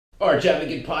Arch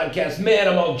Advocate Podcast. Man,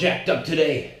 I'm all jacked up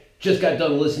today. Just got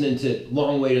done listening to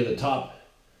Long Way to the Top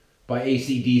by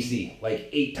AC/DC like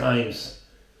 8 times.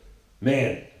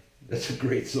 Man, that's a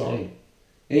great song.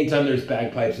 Anytime there's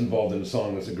bagpipes involved in a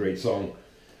song, that's a great song.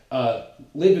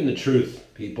 Live in the truth,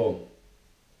 people.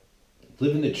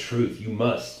 Live in the truth. You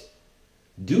must.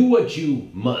 Do what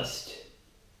you must.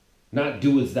 Not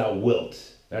do as thou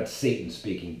wilt. That's Satan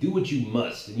speaking. Do what you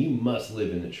must, and you must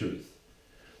live in the truth.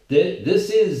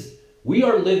 We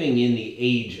are living in the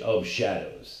age of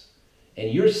shadows. And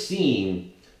you're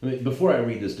seeing, before I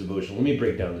read this devotion, let me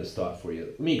break down this thought for you.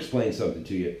 Let me explain something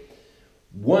to you.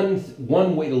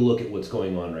 One way to look at what's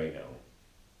going on right now.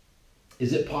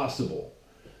 Is it possible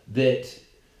that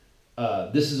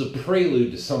this is a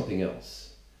prelude to something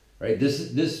else? Right?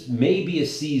 This may be a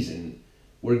season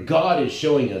where God is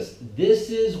showing us this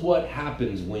is what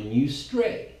happens when you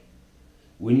stray.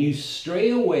 When you stray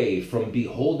away from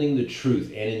beholding the truth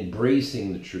and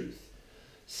embracing the truth,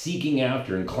 seeking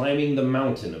after and climbing the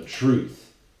mountain of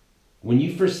truth, when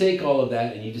you forsake all of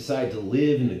that and you decide to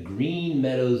live in the green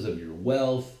meadows of your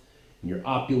wealth and your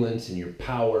opulence and your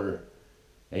power,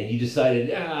 and you decided,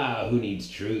 who needs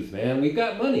truth, man? We've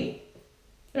got money.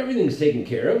 Everything's taken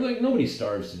care of. Like, nobody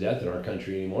starves to death in our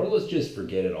country anymore. Let's just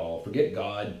forget it all. Forget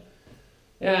God.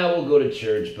 We'll go to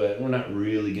church, but we're not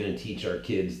really going to teach our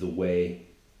kids the way.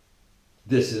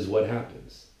 This is what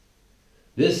happens.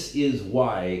 This is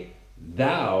why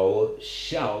thou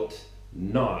shalt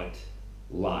not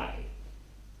lie.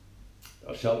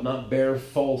 Thou shalt not bear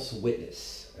false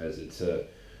witness, as it's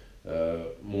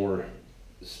more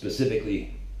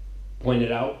specifically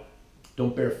pointed out.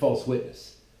 Don't bear false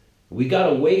witness. We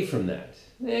got away from that.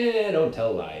 Don't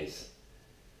tell lies.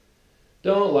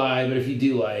 Don't lie, but if you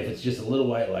do lie, if it's just a little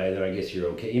white lie, then I guess you're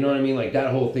okay. You know what I mean? Like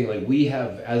that whole thing, like we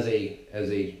have as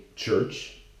a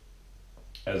church,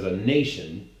 as a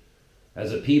nation,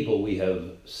 as a people, we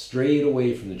have strayed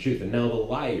away from the truth, and now the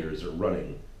liars are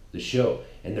running the show,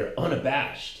 and they're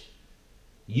unabashed.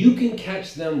 You can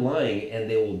catch them lying, and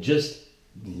they will just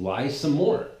lie some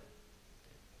more,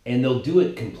 and they'll do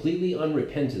it completely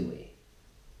unrepentantly.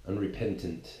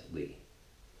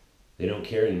 They don't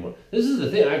care anymore. This is the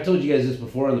thing. I've told you guys this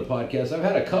before on the podcast. I've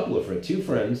had a couple of friends, 2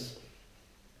 friends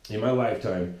in my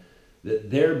lifetime, that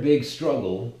their big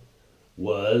struggle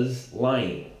was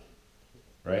lying,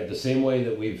 right? The same way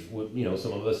that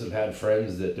some of us have had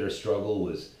friends that their struggle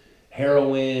was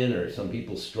heroin, or some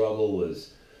people's struggle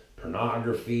was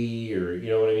pornography, or, you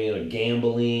know what I mean, or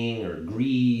gambling, or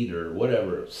greed, or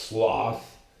whatever,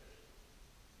 sloth.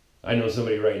 I know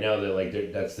somebody right now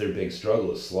that that's their big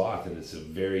struggle is sloth, and it's a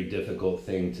very difficult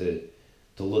thing to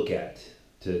look at,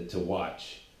 to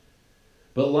watch.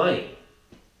 But lying.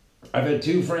 I've had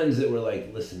 2 friends that were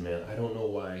like, listen, man, I don't know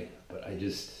why, but I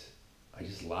just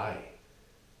lie.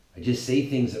 I just say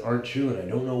things that aren't true, and I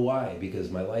don't know why, because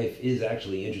my life is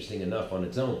actually interesting enough on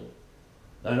its own.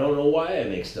 I don't know why I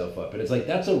make stuff up. And it's like,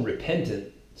 that's a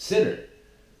repentant sinner.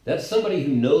 That's somebody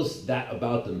who knows that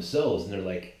about themselves, and they're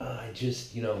like, it's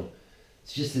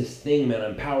just this thing, man,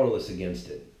 I'm powerless against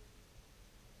it.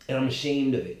 And I'm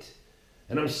ashamed of it.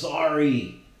 And I'm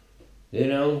sorry.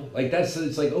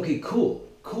 It's like, okay, cool.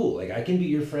 Like, I can be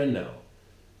your friend now.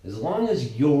 As long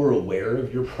as you're aware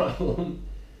of your problem,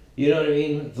 you know what I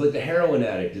mean? It's like the heroin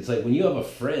addict. It's like when you have a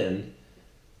friend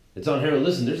that's on heroin.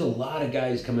 Listen, there's a lot of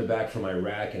guys coming back from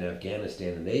Iraq and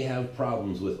Afghanistan, and they have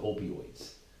problems with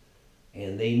opioids.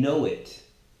 And they know it.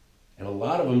 And a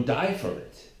lot of them die from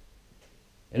it.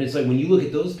 And it's like, when you look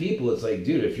at those people, it's like,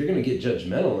 dude, if you're going to get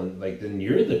judgmental, and then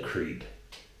you're the creep.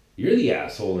 You're the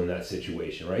asshole in that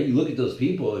situation, right? You look at those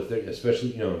people, if they're, especially,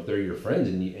 if they're your friends,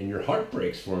 and your heart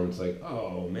breaks for them. It's like,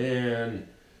 oh, man.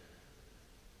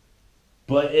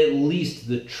 But at least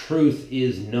the truth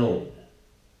is known.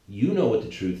 You know what the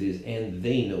truth is, and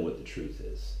they know what the truth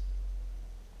is.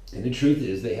 And the truth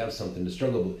is, they have something to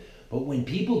struggle with. But when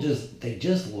people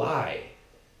just lie,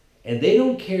 and they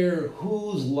don't care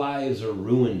whose lives are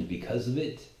ruined because of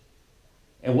it,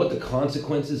 and what the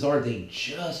consequences are, they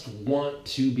just want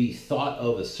to be thought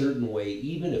of a certain way,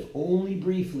 even if only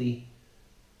briefly,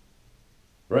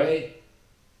 right?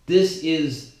 This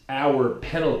is our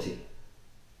penalty.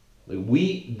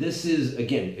 This is,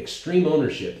 again, extreme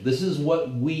ownership. This is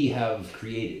what we have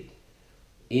created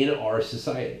in our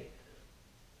society.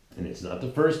 And it's not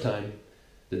the first time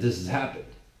that this has happened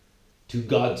to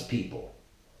God's people.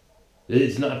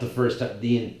 It's not the first time.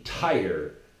 The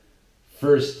entire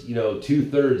first,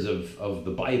 2/3 of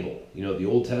the Bible, the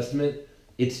Old Testament,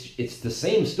 it's the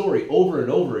same story over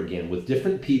and over again with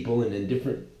different people and in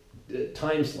different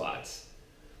time slots.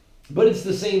 But it's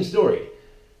the same story.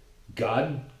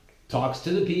 God talks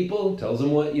to the people, tells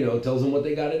them what, tells them what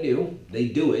they got to do. They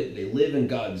do it. They live in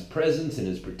God's presence and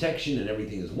his protection, and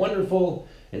everything is wonderful,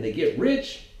 and they get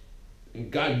rich, and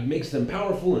God makes them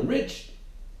powerful and rich.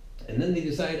 And then they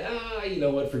decide, you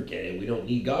know what, forget it. We don't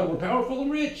need God. We're powerful and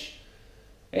rich.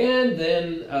 And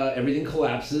then everything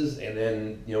collapses, and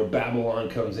then, Babylon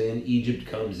comes in, Egypt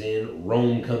comes in,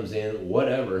 Rome comes in,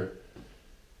 whatever.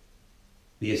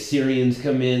 The Assyrians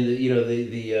come in,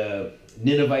 the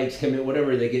Ninevites come in,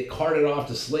 whatever. They get carted off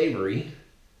to slavery.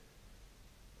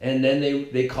 And then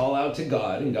they call out to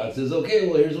God, and God says, okay,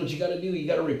 well, here's what you got to do. You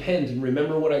got to repent and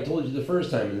remember what I told you the first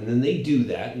time. And then they do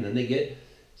that, and then they get,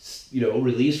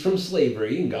 released from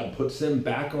slavery, and God puts them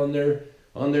back on their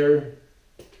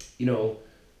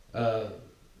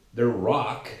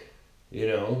rock,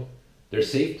 their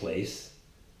safe place.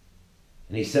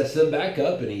 And he sets them back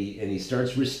up, and he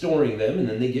starts restoring them, and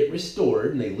then they get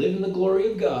restored, and they live in the glory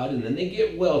of God, and then they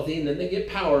get wealthy, and then they get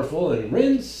powerful, and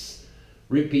rinse,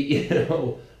 repeat,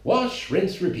 wash,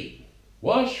 rinse, repeat.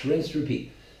 Wash, rinse,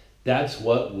 repeat. That's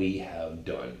what we have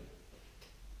done.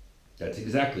 That's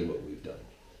exactly what we've done.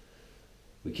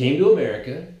 We came to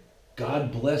America.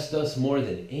 God blessed us more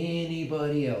than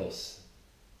anybody else.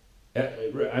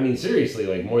 I mean, seriously,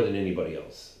 like more than anybody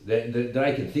else that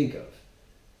I can think of.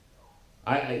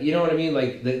 You know what I mean?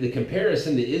 Like the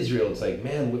comparison to Israel, it's like,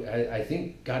 man, I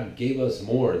think God gave us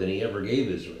more than he ever gave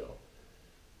Israel.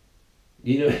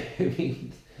 I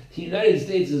mean, the United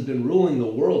States has been ruling the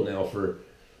world now for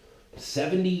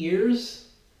 70 years.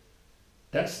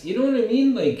 That's, you know what I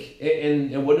mean? Like,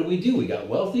 and what did we do? We got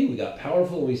wealthy, we got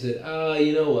powerful, and we said,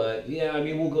 you know what? Yeah, I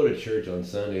mean, we'll go to church on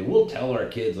Sunday. We'll tell our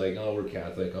kids, like, oh, we're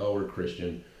Catholic, oh, we're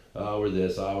Christian, oh, we're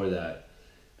this, oh, we're that.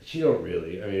 But you don't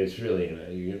really, I mean, it's really,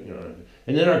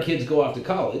 and then our kids go off to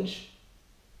college,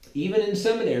 even in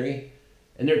seminary,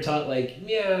 and they're taught, like,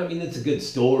 yeah, I mean, it's a good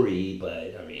story,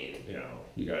 but, I mean,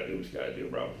 you gotta do what you gotta do,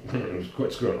 bro.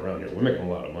 Quit screwing around here. We're making a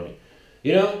lot of money.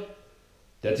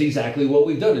 That's exactly what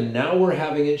we've done, and now we're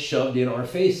having it shoved in our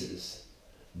faces.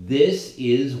 This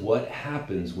is what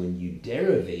happens when you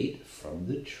derivate from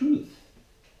the truth.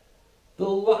 The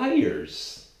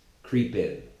liars creep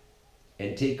in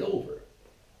and take over.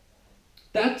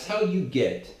 That's how you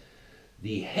get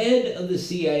the head of the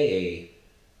CIA,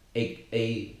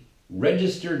 a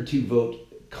registered to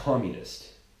vote communist,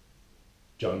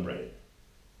 John Brennan.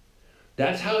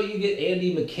 That's how you get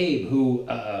Andy McCabe, who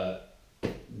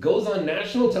goes on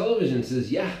national television and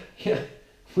says, yeah,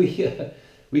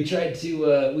 we tried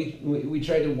to we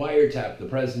tried to wiretap the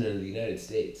president of the United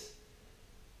States.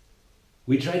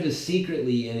 We tried to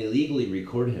secretly and illegally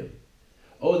record him.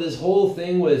 Oh, this whole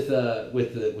thing with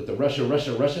the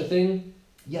Russia thing,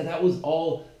 yeah, that was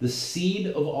all, the seed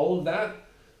of all of that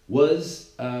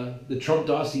was the Trump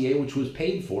dossier, which was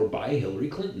paid for by Hillary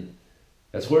Clinton.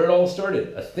 That's where it all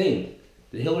started, a thing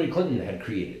that Hillary Clinton had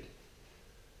created.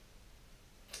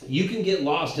 You can get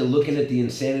lost in looking at the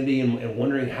insanity and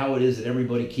wondering how it is that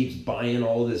everybody keeps buying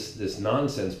all this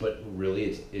nonsense, but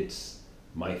really it's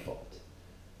my fault.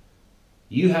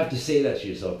 You have to say that to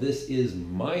yourself. This is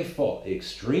my fault.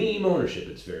 Extreme ownership.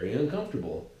 It's very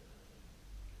uncomfortable.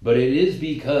 But it is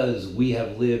because we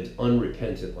have lived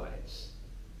unrepentant lives.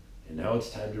 And now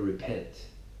it's time to repent.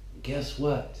 And guess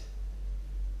what?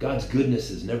 God's goodness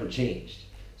has never changed.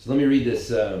 So let me read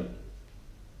this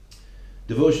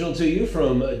devotional to you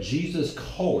from Jesus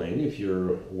Calling, if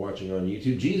you're watching on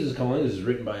YouTube. Jesus Calling, this is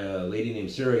written by a lady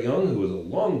named Sarah Young, who was a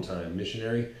longtime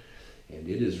missionary. And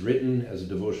it is written as a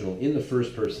devotional in the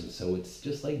first person. So it's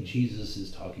just like Jesus is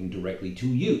talking directly to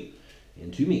you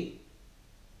and to me.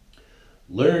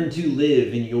 Learn to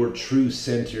live in your true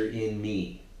center in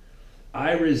me.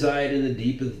 I reside in the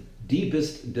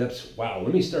deepest depths. Wow,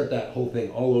 let me start that whole thing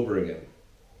all over again.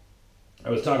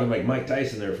 I was talking like Mike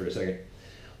Tyson there for a second.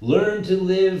 Learn to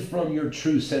live from your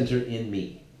true center in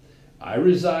me. I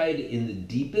reside in the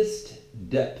deepest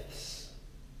depths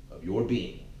of your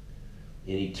being,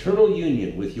 in eternal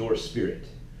union with your spirit.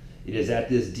 It is at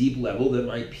this deep level that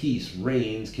my peace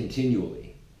reigns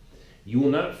continually. You will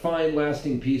not find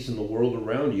lasting peace in the world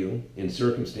around you, in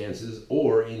circumstances,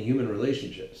 or in human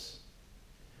relationships.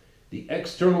 The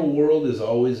external world is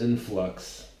always in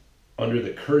flux, under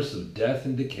the curse of death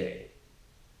and decay.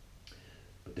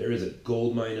 But there is a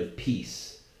goldmine of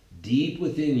peace deep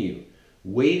within you,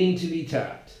 waiting to be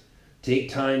tapped. Take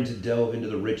time to delve into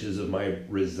the riches of my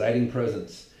residing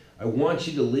presence. I want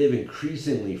you to live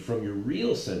increasingly from your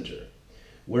real center,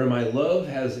 where my love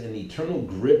has an eternal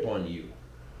grip on you.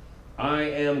 I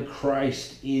am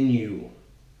Christ in you,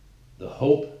 the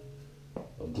hope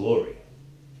of glory.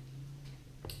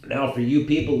 Now, for you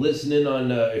people listening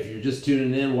on, if you're just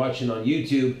tuning in, watching on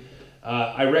YouTube,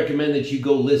 I recommend that you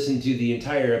go listen to the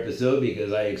entire episode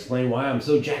because I explain why I'm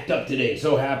so jacked up today,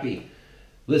 so happy.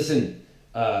 Listen,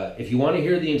 if you want to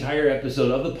hear the entire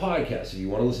episode of the podcast, if you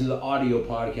want to listen to the audio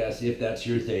podcast, if that's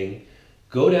your thing,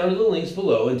 go down to the links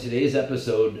below. In today's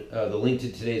episode, the link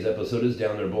to today's episode is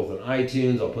down there both on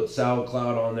iTunes. I'll put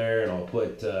SoundCloud on there, and I'll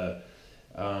put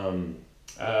iTunes,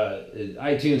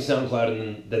 SoundCloud,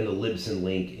 and then the Libsyn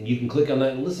link. And you can click on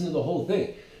that and listen to the whole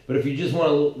thing. But if you just want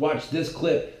to watch this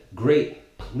clip, great.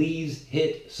 Please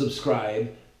hit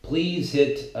subscribe. Please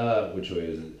hit, which way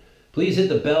is it? Please hit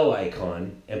the bell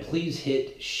icon, and please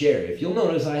hit share. If you'll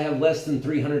notice, I have less than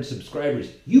 300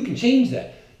 subscribers. You can change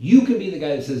that. You can be the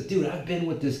guy that says, dude, I've been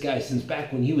with this guy since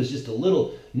back when he was just a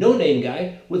little no-name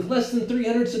guy with less than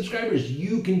 300 subscribers.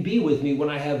 You can be with me when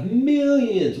I have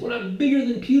millions, when I'm bigger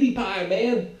than PewDiePie,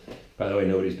 man. By the way,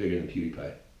 nobody's bigger than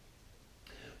PewDiePie.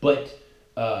 But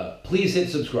please hit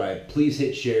subscribe, please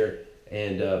hit share,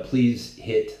 and please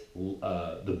hit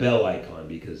the bell icon,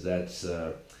 because that's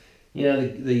the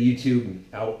YouTube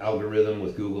algorithm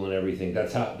with Google and everything.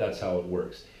 That's how it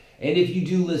works. And if you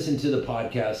do listen to the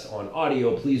podcast on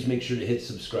audio, please make sure to hit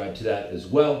subscribe to that as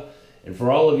well. And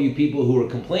for all of you people who are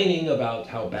complaining about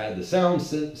how bad the sound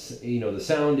is, and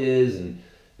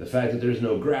the fact that there's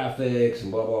no graphics and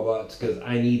blah blah blah, it's because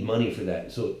I need money for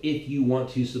that. So if you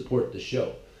want to support the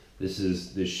show,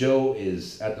 the show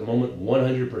is at the moment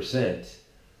 100%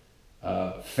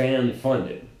 fan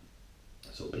funded.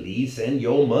 So please send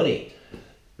your money.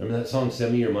 Remember that song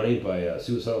 "Send Me Your Money" by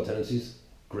Suicidal Tendencies?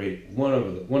 Great, one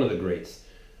of the greats.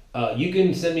 You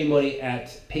can send me money at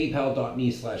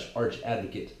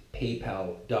paypal.me/archadvocate,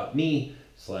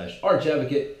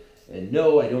 paypal.me/archadvocate. And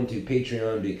no, I don't do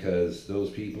Patreon because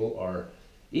those people are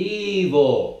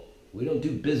evil. We don't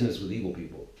do business with evil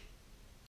people.